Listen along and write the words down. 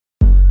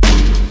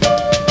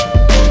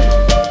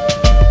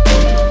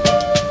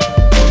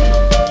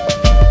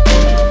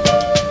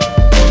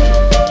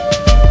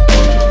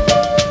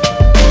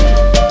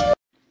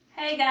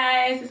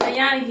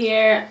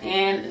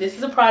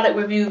product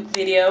review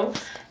video,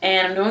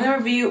 and I'm doing a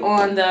review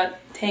on the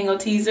Tangle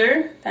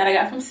Teezer that I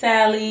got from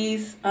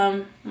Sally's.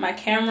 My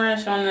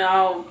camera showing it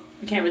all,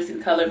 you can't really see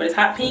the color, but it's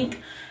hot pink,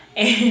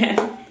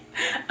 and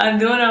I'm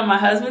doing it on my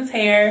husband's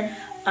hair.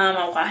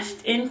 I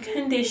washed and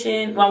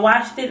conditioned. Well, I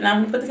washed it, and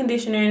I'm gonna put the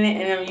conditioner in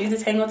it, and I'm gonna use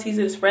the Tangle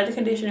Teezer to spread the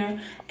conditioner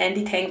and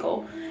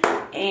detangle.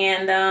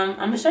 And I'm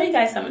gonna show you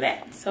guys some of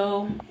that.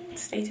 So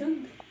stay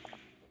tuned.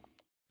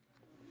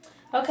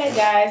 Okay,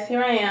 guys,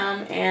 here I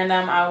am, and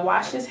I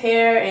washed his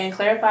hair and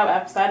clarified with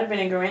apple cider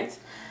vinegar rinse,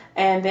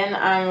 and then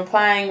I'm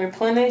applying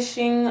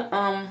replenishing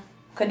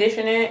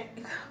conditioner,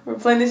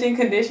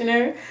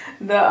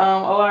 the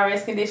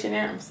ORS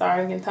conditioner. I'm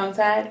sorry, I'm getting tongue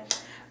tied.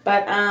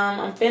 But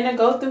I'm finna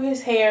go through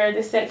his hair,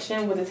 this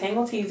section, with the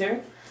Tangle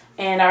Teezer.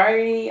 And I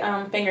already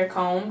finger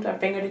combed, or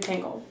finger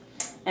detangled.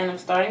 And I'm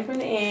starting from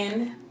the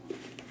end.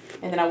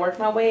 And then I work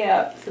my way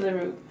up to the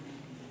root.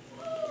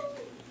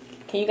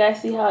 Can you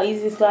guys see how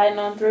easy it's sliding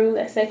on through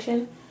that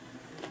section?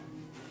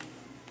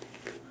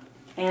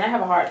 And I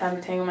have a hard time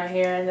detangling my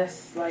hair.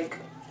 That's like,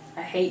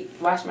 I hate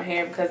washing my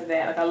hair because of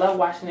that. Like, I love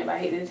washing it, but I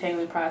hate the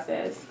detangling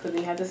process. Because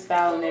you have to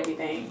style and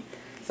everything.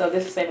 So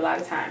this will save a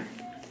lot of time.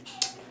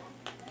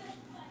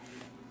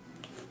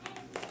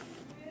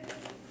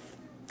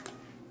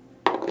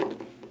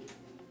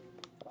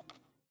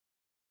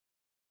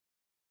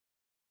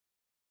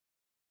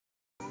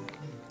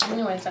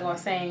 Anyways, like I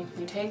was saying,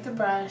 you take the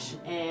brush,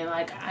 and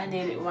like I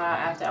did it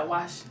after I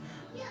washed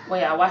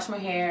my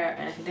hair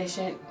and I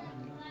conditioned,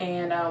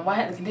 and while I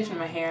had to condition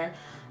my hair,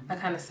 I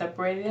kind of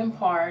separated in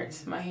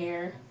parts my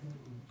hair,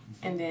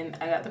 and then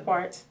I got the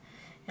parts,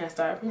 and I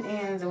started from the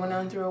ends and went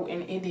on through,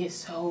 and it did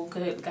so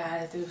good,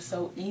 guys. It was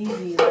so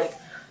easy. Like,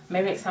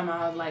 maybe next time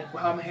I'll, like,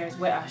 while my hair is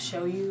wet, I'll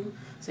show you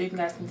so you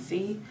guys can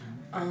see.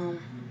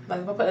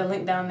 Like, if I put a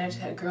link down there to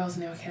that girl's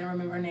name, I can't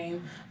remember her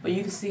name, but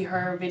you can see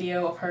her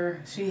video of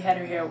her. She had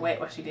her hair wet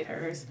while she did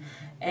hers,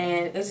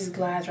 and it just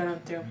glides right on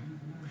through.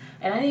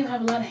 And I didn't even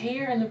have a lot of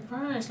hair in the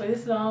brush. Like,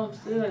 this is all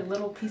like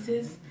little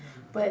pieces,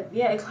 but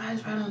yeah, it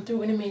glides right on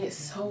through, and it made it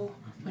so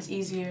much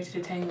easier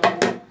to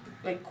detangle,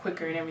 like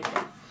quicker and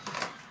everything.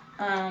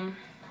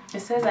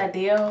 It says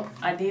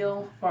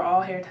ideal for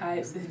all hair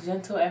types. It's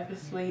gentle,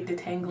 effortlessly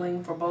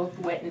detangling for both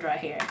wet and dry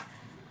hair.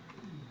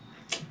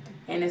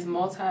 And it's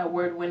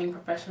multi-award-winning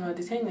professional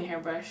detangling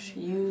hairbrush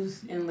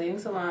used in leading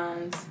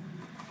salons.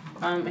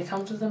 It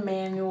comes with a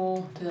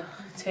manual to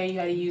tell you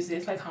how to use it.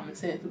 It's like common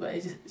sense, but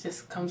it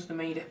just comes with a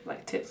manual,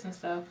 like tips and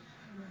stuff.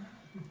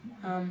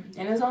 And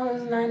it's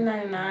only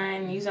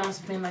 $9.99. You don't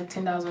spend like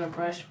 $10 on a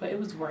brush, but it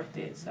was worth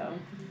it. So,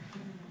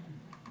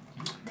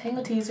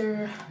 Tangle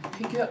Teezer,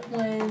 pick you up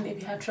one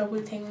if you have trouble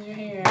detangling your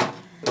hair.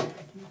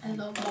 I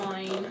love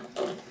mine.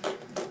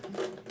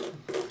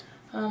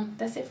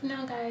 That's it for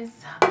now, guys.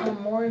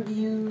 More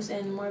reviews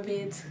and more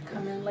vids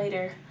coming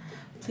later.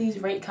 Please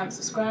rate, comment,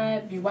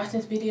 subscribe. If you're watching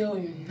this video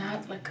and you're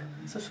not like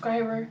a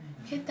subscriber,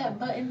 hit that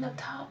button up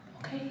top,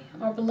 okay?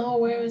 Or below,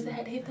 where is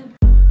that? Hit the